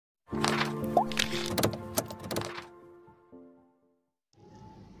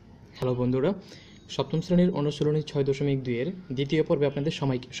Hello বন্ধুরা, সপ্তম শ্রেণীর অনুশীলনী 6.2 এর দ্বিতীয় পর্বে আপনাদের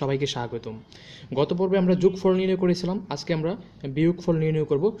সবাইকে স্বাগতম। গত পর্বে আমরা যোগফল নির্ণয় করেছিলাম, আজকে আমরা বিয়োগফল নির্ণয়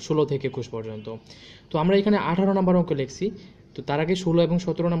করব 16 থেকে 21 পর্যন্ত। তো আমরা এখানে 18 নম্বর অঙ্ক লিখছি। তো তার আগে 16 এবং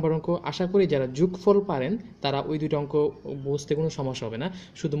 17 নম্বর অঙ্ক, আশা করি যারা যোগফল পারেন তারা ওই দুটো অঙ্ক বুঝতে কোনো সমস্যা হবে না।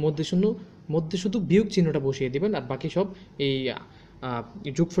 শুধু মধ্যে শুধু বিয়োগ চিহ্নটা বসিয়ে দেবেন, আর বাকি সব এই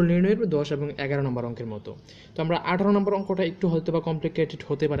যোগফল নির্ণয়ের 10 এবং 11 নম্বর অঙ্কের মতো। তো আমরা 18 নম্বর অঙ্কটা একটু হয়তো বা কমপ্লিকেটেড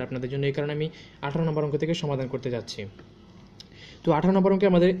হতে পারে আপনাদের জন্য, এই কারণে আমি 18 নম্বর অঙ্ক থেকে সমাধান করতে যাচ্ছি। তো 18 নম্বর অঙ্কে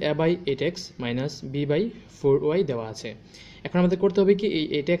আমাদের a/8x - b/4y দেওয়া আছে। এখন আমাদের করতে হবে কি, এই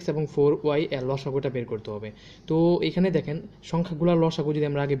 8x এবং 4y এর লসাগুটা বের করতে হবে। তো এখানে দেখেন সংখ্যাগুলোর লসাগু যদি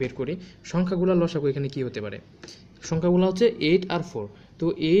আমরা আগে বের করি, সংখ্যাগুলোর লসাগু এখানে কি হতে পারে? সংখ্যাগুলো হচ্ছে 8 আর 4। তো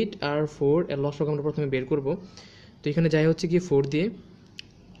 8 আর 4 এর লসাগু আমরা প্রথমে বের করব। তো এখানে যাই হচ্ছে কি 4 দিয়ে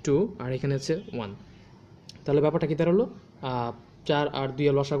 2, আর এখানে হচ্ছে 1। তাহলে ব্যাপারটা কি দাঁড়ালো? 4 আর 2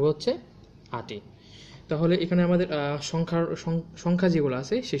 এর লসাগু হচ্ছে 8। তাহলে এখানে আমাদের সংখ্যা যেগুলো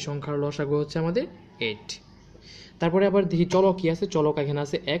আছে সেই সংখ্যার লসাগু হচ্ছে আমাদের 8। তারপরে আবার দেখি চলক কি আছে। চলক এখানে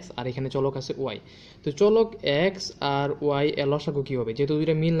আছে x, আর এখানে চলক আছে y। তো চলক x আর y এর লসাগু কি হবে? যেহেতু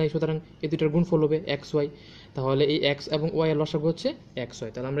দুইটা মিল নাই, সুতরাং এই দুইটার গুণফল হবে xy। তাহলে এই x এবং y এর লসাগু হচ্ছে xy।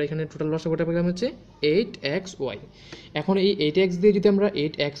 তাহলে আমরা এখানে টোটাল লসাগুটা পেলাম হচ্ছে 8xy। এখন এই 8x দিয়ে যদি আমরা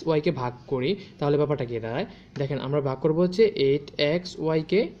 8xy কে ভাগ করি, তাহলে ব্যাপারটা কি দাঁড়ায়? দেখেন, আমরা ভাগ করব হচ্ছে 8xy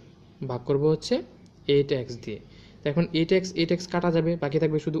কে ভাগ করব হচ্ছে 8x দিয়ে। তো এখন 8x কাটা যাবে, বাকি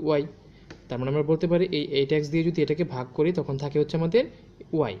থাকবে শুধু y। তার মানে আমরা বলতে পারি এই 8x দিয়ে যদি এটাকে ভাগ করি, তখন থাকে হচ্ছে আমাদের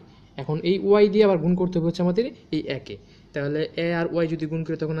y। এখন এই y দিয়ে আবার গুণ করতে হবে হচ্ছে আমাদের এই একে। তাহলে a আর y যদি গুণ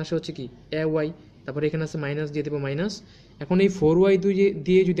করি, তখন আসে হচ্ছে কি ay। তারপরে এখানে আছে মাইনাস, দিয়ে দেবো মাইনাস। এখন এই 4y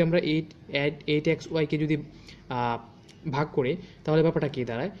দিয়ে যদি আমরা 8xy কে যদি ভাগ করি, তাহলে ব্যাপারটা কি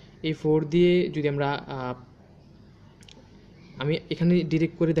দাঁড়ায়? এই 4 দিয়ে যদি আমরা আমি এখানে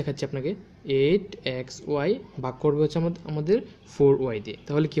ডিরেক্ট করে দেখাচ্ছি আপনাকে, 8xy ভাগ করবে হচ্ছে আমাদের 4y দিয়ে।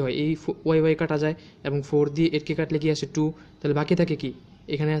 তাহলে কি হয়? এই y কাটা যায়, এবং 4 দিয়ে 8 কে কাটলে কি আসে 2। তাহলে বাকি থাকে কি?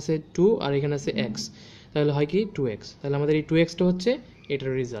 এখানে আছে 2 আর এখানে আছে x। তাহলে হয় কি 2x। তাহলে আমাদের এই 2xটা হচ্ছে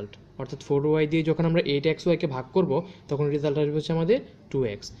এটার রেজাল্ট। অর্থাৎ 4y দিয়ে যখন আমরা 8xy কে ভাগ করব, তখন রেজাল্ট আসবে হচ্ছে আমাদের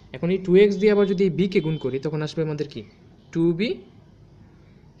 2x। এখন এই 2x দিয়ে আবার যদি b কে গুণ করি, তখন আসবে আমাদের কি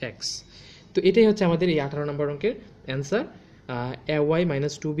 2bx। তো এটাই হচ্ছে আমাদের এই 18 নম্বর অঙ্কের answer. ay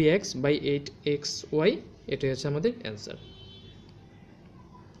 - 2bx by 8xy, এটাই হচ্ছে আমাদের অ্যান্সার।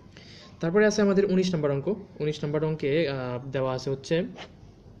 তারপরে আছে আমাদের 19 নম্বর অঙ্ক। 19 নম্বর অঙ্কে দেওয়া আছে হচ্ছে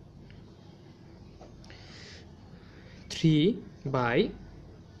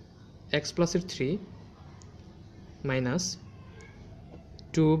 3/x + 3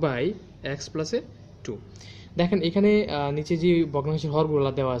 - 2/x + 2। দেখেন এখানে নিচে যে ভগ্নাংশের হরগুলো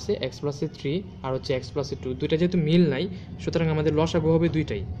দেওয়া আছে x + 3 আর হচ্ছে x + 2, দুইটা যেহেতু মিল নাই, সুতরাং আমাদের লসাগু হবে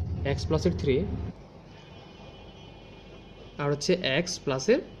দুইটাই, x + 3 আর হচ্ছে x +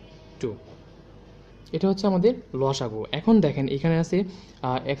 2। এটা হচ্ছে আমাদের লসাগু। এখন দেখেন এখানে আছে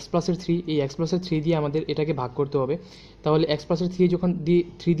x + 3। এই x + 3 দিয়ে আমাদের এটাকে ভাগ করতে হবে। তাহলে x +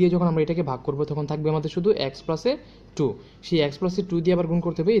 3 দিয়ে যখন আমরা এটাকে ভাগ করব, তখন থাকবে আমাদের শুধু x + 2। সেই x + 2 দিয়ে আবার গুণ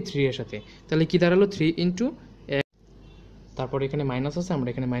করতে হবে এই 3 এর সাথে। তাহলে কি দাঁড়ালো? 3 × তারপর এখানে মাইনাস আছে, আমরা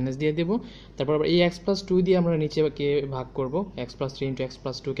এখানে মাইনাস দিয়ে দেবো। তারপর আবার এই x + 2 দিয়ে আমরা নিচে কে ভাগ করব, x + 3 × x +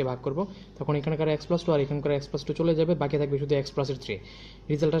 2 কে ভাগ করব। তখন এখানকার x + 2 আর এখানকার x + 2 চলে যাবে, বাকি থাকবে শুধু x + 3।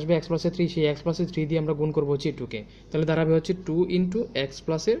 রেজাল্ট আসবে x + 3। সেই x + 3 দিয়ে আমরা গুণ করবো হচ্ছে 2 কে। তাহলে দাঁড়াবে হচ্ছে 2 × x +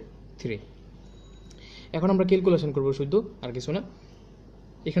 3। এখন আমরা ক্যালকুলেশন করবো শুধু, আর কিছু না।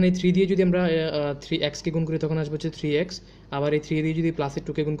 এখানে 3 দিয়ে যদি আমরা 3x কে গুণ করি, তখন আসবে হচ্ছে 3x। আবার এই 3 দিয়ে যদি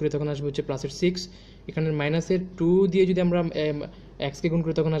 +2 কে গুণ করি, তখন আসবে হচ্ছে +6। এখানে -2 দিয়ে যদি আমরা x কে গুণ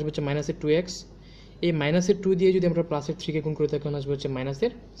করি, তখন আসবে হচ্ছে -2x। এই -2 দিয়ে যদি আমরা +3 কে গুণ করি, তখন আসবে হচ্ছে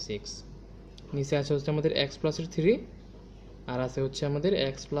 -6। নিচে আছে হচ্ছে আমাদের x + 3, আর আছে হচ্ছে আমাদের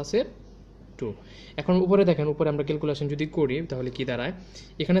x + 2। এখন উপরে দেখেন, উপরে আমরা ক্যালকুলেশন যদি করি, তাহলে কি দাঁড়ায়?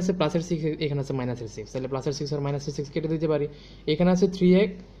 এখানে আছে +6, এখানে আছে -6। তাহলে +6 আর -6 কেটে দিতে পারি। এখানে আছে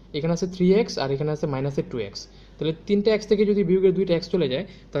 3x, এখানে আছে 3x, আর এখানে আছে -2x। তাহলে 3টা x থেকে যদি বিয়োগের 2টা x চলে যায়,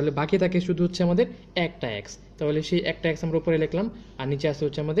 তাহলে বাকি থাকে শুধু হচ্ছে আমাদের একটা x। তাহলে সেই একটা x আমরা উপরে লিখলাম, আর নিচে আছে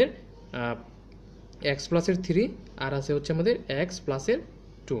হচ্ছে আমাদের x + 3, আর আছে হচ্ছে আমাদের x +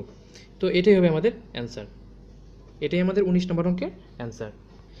 2। তো এটাই হবে আমাদের অ্যান্সার। এটাই আমাদের 19 নম্বর অঙ্কের অ্যান্সার।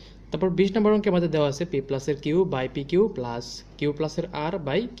 তারপর 20 নম্বর অঙ্কে আমাদের দেওয়া আছে p + এর q/pq + q + এর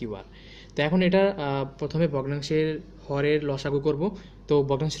r/qr। তো এখন এটা প্রথমে ভগ্নাংশের হরের লসাগু করব। তো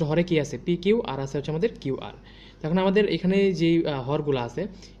ভগ্নাংশের হরে কি আছে, পি কিউ, আর আছে হচ্ছে আমাদের কিউ আর। তখন আমাদের এখানে যে হরগুলো আছে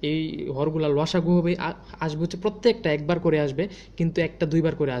এই হরগুলা লসাগু হবে, আসবে হচ্ছে প্রত্যেকটা একবার করে আসবে, কিন্তু একটা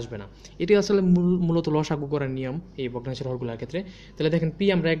দুইবার করে আসবে না। এটি আসলে মূলত লসাগু করার নিয়ম এই ভগ্নাংশের হরগুলোর ক্ষেত্রে। তাহলে দেখেন পি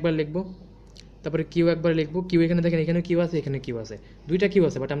আমরা একবার লিখবো, তারপরে কিউ একবার লিখবো, কিউ এখানে দেখেন এখানে কিউ আছে, এখানে কিউ আছে, দুইটা কিউ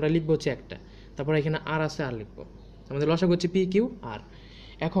আছে, বাট আমরা লিখবো হচ্ছে একটা। তারপরে এখানে আর আছে, আর লিখবো। আমাদের লসাগু হচ্ছে পি কিউ আর।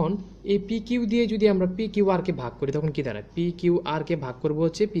 এখন এই পি কিউ দিয়ে যদি আমরা পি কিউ আরকে ভাগ করি তখন কি দাঁড়ায়, পি কিউ আরকে ভাগ করবো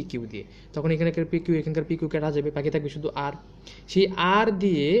হচ্ছে পি কিউ দিয়ে, তখন এখানকার পি কিউ এখানকার পি কিউ কেটা যাবে, বাকি থাকবে শুধু আর। সেই আর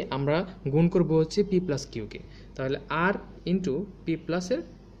দিয়ে আমরা গুণ করবো হচ্ছে পি প্লাস কিউকে, তাহলে আর ইন্টু পি প্লাসের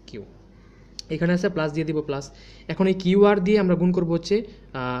কিউ, এখানে আছে প্লাস দিয়ে দিব প্লাস। এখন এই কিউ আর দিয়ে আমরা গুণ করবো হচ্ছে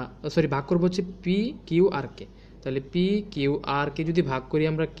ভাগ করবো হচ্ছে পি কিউ আরকে, তাহলে পি কিউ আরকে যদি ভাগ করি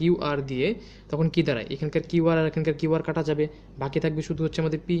আমরা কিউ আর দিয়ে তখন কি দাঁড়ায়, এখানকার কিউ আর এখানকার কিউ আর কাটা যাবে, বাকি থাকবে শুধু হচ্ছে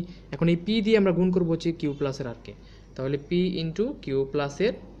আমাদের পি। এখন এই পি দিয়ে আমরা গুণ করবো হচ্ছে কিউ প্লাসের আরকে, তাহলে পি ইন্টু কিউ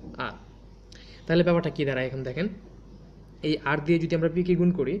প্লাসের আর। তাহলে ব্যাপারটা কী দাঁড়ায়, এখন দেখেন এই আর দিয়ে যদি আমরা পি কে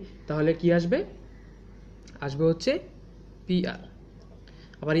গুণ করি তাহলে কি আসবে, আসবে হচ্ছে পি আর।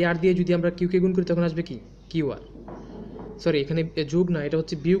 আবার এই আর দিয়ে যদি আমরা কিউকে গুণ করি তখন আসবে কি, কিউ আর। সরি, এখানে যোগ না, এটা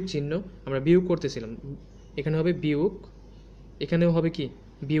হচ্ছে বিয়োগ চিহ্ন, আমরা বিয়োগ করতেছিলাম, এখানে হবে বিয়োগ, এখানেও হবে কি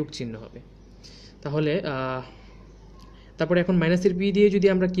বিয়োগ চিহ্ন হবে। তাহলে তারপরে এখন মাইনাসের পি দিয়ে যদি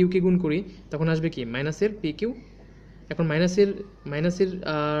আমরা কিউকে গুণ করি তখন আসবে কি মাইনাসের পি কিউ। এখন মাইনাসের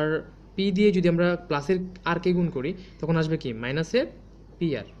আর পি দিয়ে যদি আমরা প্লাসের আরকে গুণ করি তখন আসবে কি মাইনাসের পি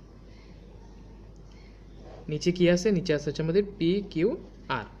আর। নিচে কি আছে, নিচে আছে হচ্ছে আমাদের পি কিউ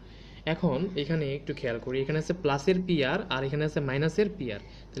আর। এখন এখানে একটু খেয়াল করি, এখানে আছে প্লাসের পি আর আর এখানে আছে মাইনাসের পি আর,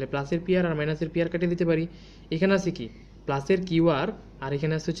 তাহলে প্লাসের পি আর আর মাইনাসের পি আর কেটে দিতে পারি। এখানে আছে কি প্লাসের কিউ আর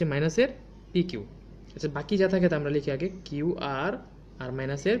এখানে আছে হচ্ছে মাইনাসের পি কিউ। আচ্ছা, বাকি যা থাকে তা আমরা লিখি আগে, কিউ আর আর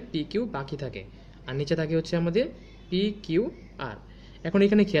মাইনাসের পি কিউ বাকি থাকে, আর নিচে থাকে হচ্ছে আমাদের পি কিউ আর। এখন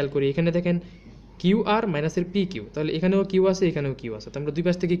এখানে খেয়াল করি, এখানে দেখেন কিউ আর মাইনাসের পি কিউ, তাহলে এখানেও কিউ আছে এখানেও কিউ আছে, তো আমরা দুই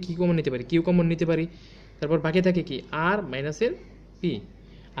পাশ থেকে কি কমন নিতে পারি, কিউ কমন নিতে পারি। তারপর বাকি থাকে কি আর মাইনাসের পি,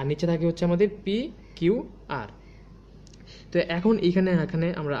 আর নিচে থাকে হচ্ছে আমাদের পি কিউ আর। তো এখন এখানে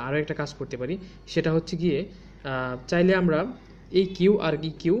আমরা আরও একটা কাজ করতে পারি, সেটা হচ্ছে গিয়ে চাইলে আমরা এই কিউ আর কি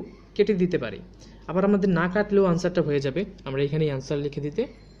কিউ কেটে দিতে পারি, আবার আমাদের না কাটলেও আনসারটা হয়ে যাবে, আমরা এখানেই আনসার লিখে দিতে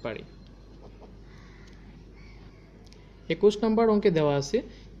পারি। 21 নম্বর অঙ্কে দেওয়া আছে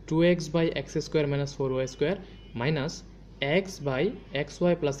 2x by x square minus 4y square minus x by x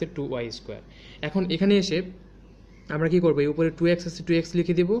Y প্লাসের 2y স্কোয়ার। এখন এখানে এসে আমরা কি করবো, এই উপরে 2x আছে 2x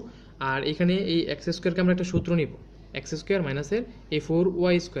লিখে দেবো, আর এখানে এই এক্স স্কোয়ারকে আমরা একটা সূত্র নিব, এক্স স্কোয়ার মাইনাসের এই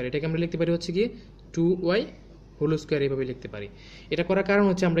 4y স্কোয়ার, এটাকে আমরা লিখতে পারি হচ্ছে গিয়ে 2y হোল স্কোয়ার, এইভাবে লিখতে পারি। এটা করার কারণ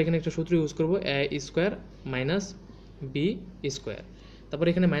হচ্ছে আমরা এখানে একটা সূত্র ইউজ করবো, a square minus B square. তারপর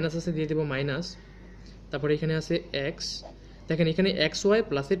এখানে মাইনাস আছে দিয়ে দেবো মাইনাস, তারপরে এখানে আছে এক্স, দেখেন এখানে এক্স ওয়াই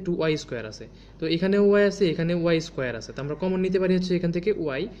প্লাসের 2y স্কোয়ার আছে, তো এখানে ওয়াই আছে এখানে ওয়াই স্কোয়ার আছে, তো আমরা কমন নিতে পারি হচ্ছে এখান থেকে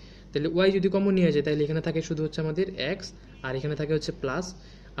ওয়াই। তাহলে ওয়াই যদি কমন নিয়ে যায় তাহলে এখানে থাকে শুধু হচ্ছে আমাদের এক্স, আর এখানে থাকে হচ্ছে প্লাস,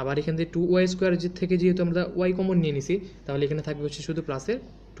 আবার এখান থেকে 2y স্কোয়ার থেকে যেহেতু আমরা ওয়াই কমন নিয়ে নিছি তাহলে এখানে থাকবে হচ্ছে শুধু প্লাসের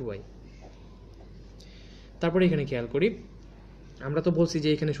 2y। তারপরে এখানে খেয়াল করি, আমরা তো বলছি যে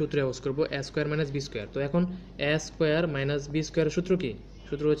এখানে সূত্র ইউজ করবো a square minus B square, তো এখন a স্কোয়ার মাইনাস বি স্কোয়ারের সূত্র কি,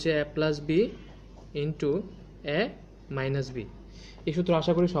 সূত্র হচ্ছে a plus B into A minus B. এই সূত্র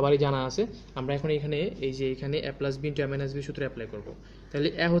আশা করি সবারই জানা আছে। আমরা এখন এখানে এই যে এখানে এ প্লাস বি ইন্টু এ মাইনাস বি সূত্র অ্যাপ্লাই করবো, তাহলে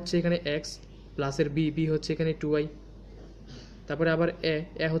এ হচ্ছে এখানে এক্স প্লাসের বি হচ্ছে এখানে 2y, তারপরে আবার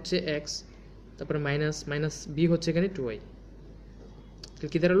এ হচ্ছে এক্স, তারপরে মাইনাস বি হচ্ছে এখানে 2y, তাহলে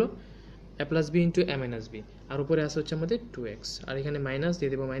কী দাঁড়ালো এ প্লাস বি ইন্টু এ মাইনাস বি, আর উপরে আসে হচ্ছে আমাদের 2x, আর এখানে মাইনাস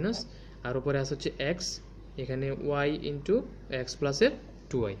দিয়ে দেবো মাইনাস, আর উপরে আসে হচ্ছে এক্স, এখানে ওয়াই ইন্টু এক্স প্লাসের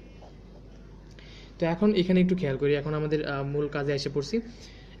 2y। তো এখন এখানে একটু খেয়াল করি, এখন আমাদের মূল কাজে এসে পড়ছি।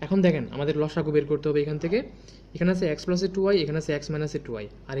 এখন দেখেন আমাদের লসাগু বের করতে হবে এখান থেকে, এখানে আছে এক্স প্লাসের 2y, এখানে আছে এক্স মাইনাসের 2y,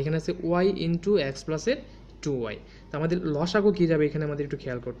 আর এখানে আছে ওয়াই ইন্টু এক্স প্লাসের 2y। তো আমাদের লসাগু কী যাবে এখানে আমাদের একটু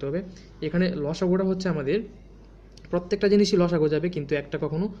খেয়াল করতে হবে, এখানে লসাগুটা হচ্ছে আমাদের প্রত্যেকটা জিনিসই লসাগু যাবে, কিন্তু একটা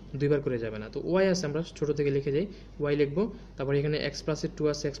কখনো দুইবার করে যাবে না। তো ওয়াই আছে আমরা ছোটো থেকে লিখে যাই, ওয়াই লিখবো, তারপরে এখানে এক্স প্লাসের 2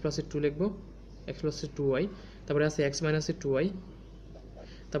 আছে, এক্স প্লাসের 2 লিখবো, এক্স প্লাসের 2y, তারপরে আছে এক্স মাইনাসের 2y,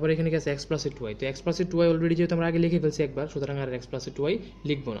 তারপরে এখানে গেছে এক্স প্লাসের 2y। তো এক্স প্লাসের 2y অলরেডি যেহেতু আমরা আগে লিখে ফেলছি একবার, সুতরাং আর এক্স প্লাসের 2y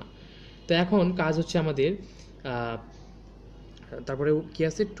লিখবো না। তো এখন কাজ হচ্ছে আমাদের তারপরে কি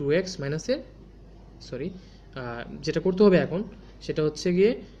আছে 2x মাইনাসের যেটা করতে হবে এখন সেটা হচ্ছে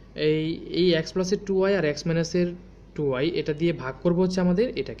গিয়ে এই এক্স প্লাসের 2y আর এক্স মাইনাসের 2y এটা দিয়ে ভাগ করবো হচ্ছে আমাদের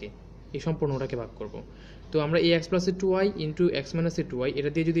এটাকে, এই সম্পূর্ণটাকে ভাগ করব। তো আমরা এই এক্স প্লাসের 2y ইন্টু এক্স মাইনাসের 2y এটা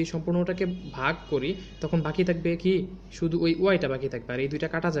দিয়ে যদি এই সম্পূর্ণটাকে ভাগ করি তখন বাকি থাকবে কি শুধু ওই ওয়াইটা বাকি থাকবে, আর এই দুইটা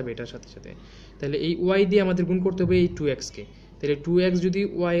কাটা যাবে এটার সাথে সাথে। তাহলে এই ওয়াই দিয়ে আমাদের গুণ করতে হবে এই 2xকে। তাহলে 2x যদি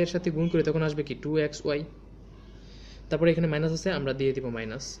ওয়াই এর সাথে গুণ করি তখন আসবে কি 2xy। তারপরে এখানে মাইনাস আছে, আমরা দিয়ে দিব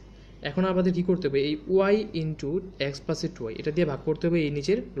মাইনাস। এখন আমাদের কী করতে হবে, এই ওয়াই ইন্টু এক্স প্লাসের 2y এটা দিয়ে ভাগ করতে হবে এই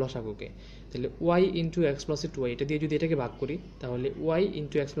নিচের লসাগুকে। তাহলে ওয়াই ইন্টু এক্স প্লাসের 2y এটা দিয়ে যদি এটাকে ভাগ করি তাহলে ওয়াই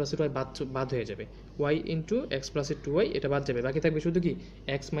ইন্টু এক্স প্লাসের 2y বাদ হয়ে যাবে, ওয়াই ইন্টু এক্স প্লাসের 2y এটা বাদ যাবে, বাকি থাকবে শুধু কি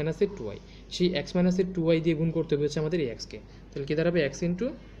এক্স মাইনাসের 2y। সেই এক্স মাইনাসের 2y দিয়ে গুণ করতে হবে হচ্ছে আমাদের এই এক্সকে। তাহলে কী দাঁড়াবে এক্স ইন্টু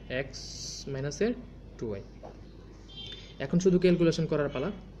এক্স মাইনাসের 2y। এখন শুধু ক্যালকুলেশন করার পালা,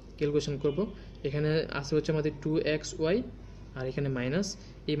 ক্যালকুলেশন করব। এখানে আসে হচ্ছে আমাদের 2xy আর এখানে মাইনাস,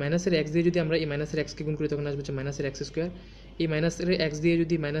 এই মাইনাসের এক্স দিয়ে যদি আমরা এই মাইনাসের এক্সকে গুণ করি তখন আসবে হচ্ছে মাইনাসের এক্স স্কোয়ার। এই মাইনাসের এক্স দিয়ে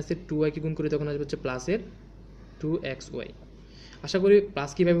যদি মাইনাসের 2yকে গুণ করি তখন আসবে হচ্ছে প্লাসের 2xy। আশা করি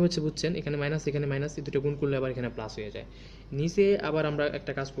প্লাস কীভাবে হচ্ছে বুঝছেন, এখানে মাইনাস এখানে মাইনাস, এই দুটো গুণ করলে আবার এখানে প্লাস হয়ে যায়। নিচে আবার আমরা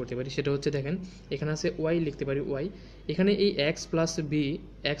একটা কাজ করতে পারি, সেটা হচ্ছে দেখেন এখানে আছে ওয়াই, লিখতে পারি ওয়াই। এখানে এই x plus B,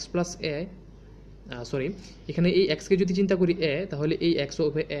 x plus এ, সরি এখানে এই এক্সকে যদি চিন্তা করি এ তাহলে এই এক্সও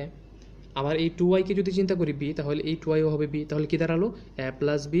হবে এ, আবার এই 2yকে যদি চিন্তা করি বি তাহলে এই 2yও হবে বি। তাহলে কী দাঁড়ালো এ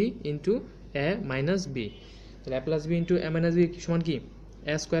প্লাস বি ইন্টু এ মাইনাস বি। তাহলে এ প্লাস বি ইন্টু এ মাইনাস বি সমান কি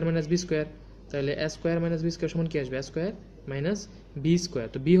এ স্কোয়ার মাইনাস বি স্কোয়ার। তাহলে এ স্কোয়ার মাইনাস বি স্কোয়ার সমান কি আসবে এ স্কোয়ার মাইনাস বি স্কোয়ার।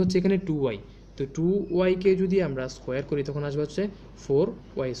 তো বি হচ্ছে এখানে 2y, তো 2yকে যদি আমরা স্কোয়ার করি তখন আসবে হচ্ছে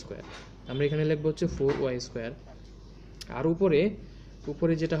 4y স্কোয়ার। আমরা এখানে লিখবো হচ্ছে 4y স্কোয়ার। আর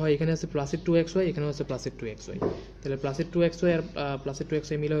উপরে যেটা হয় এখানে আছে প্লাসের 2xy, এখানে আছে প্লাসের 2xy। তাহলে প্লাসের 2xy আর প্লাসের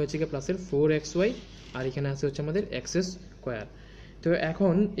 2xy মিলে হচ্ছে কি প্লাসের 4xy, আর এখানে আছে হচ্ছে আমাদের এক্স স্কোয়ার। তো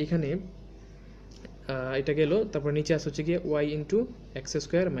এখন এখানে এটা গেল, তারপর নিচে আসছে হচ্ছে গিয়ে ওয়াই ইন্টু এক্স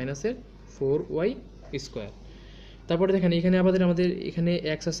স্কোয়ার মাইনাসের 4y স্কোয়ার। তারপরে দেখেন এখানে আমাদের এখানে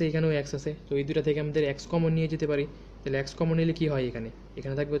এক্স আছে এখানেও এক্স আছে, তো এই দুটা থেকে আমাদের এক্স কমন নিয়ে যেতে পারি। তাহলে এক্স কমন নিলে কী হয়,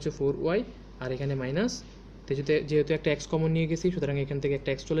 এখানে থাকবে হচ্ছে 4y আর এখানে মাইনাস, যেহেতু একটা এক্স কমন নিয়ে গেছি সুতরাং এখান থেকে একটা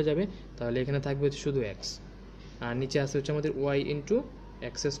এক্স চলে যাবে, তাহলে এখানে থাকবে হচ্ছে শুধু এক্স। আর নিচে আসে হচ্ছে আমাদের ওয়াই ইন্টু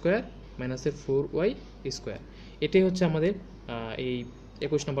এক্স স্কোয়ার মাইনাসের 4y স্কোয়ার। এটাই হচ্ছে আমাদের এই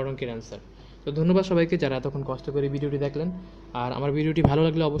 21 নম্বর অঙ্কের অ্যান্সার। তো ধন্যবাদ সবাইকে যারা এতক্ষণ কষ্ট করে ভিডিওটি দেখলেন। আর আমার ভিডিওটি ভালো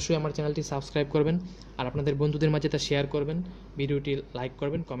লাগলে অবশ্যই আমার চ্যানেলটি সাবস্ক্রাইব করবেন, আর আপনাদের বন্ধুদের মাঝে তা শেয়ার করবেন, ভিডিওটি লাইক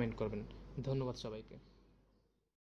করবেন, কমেন্ট করবেন। ধন্যবাদ সবাইকে।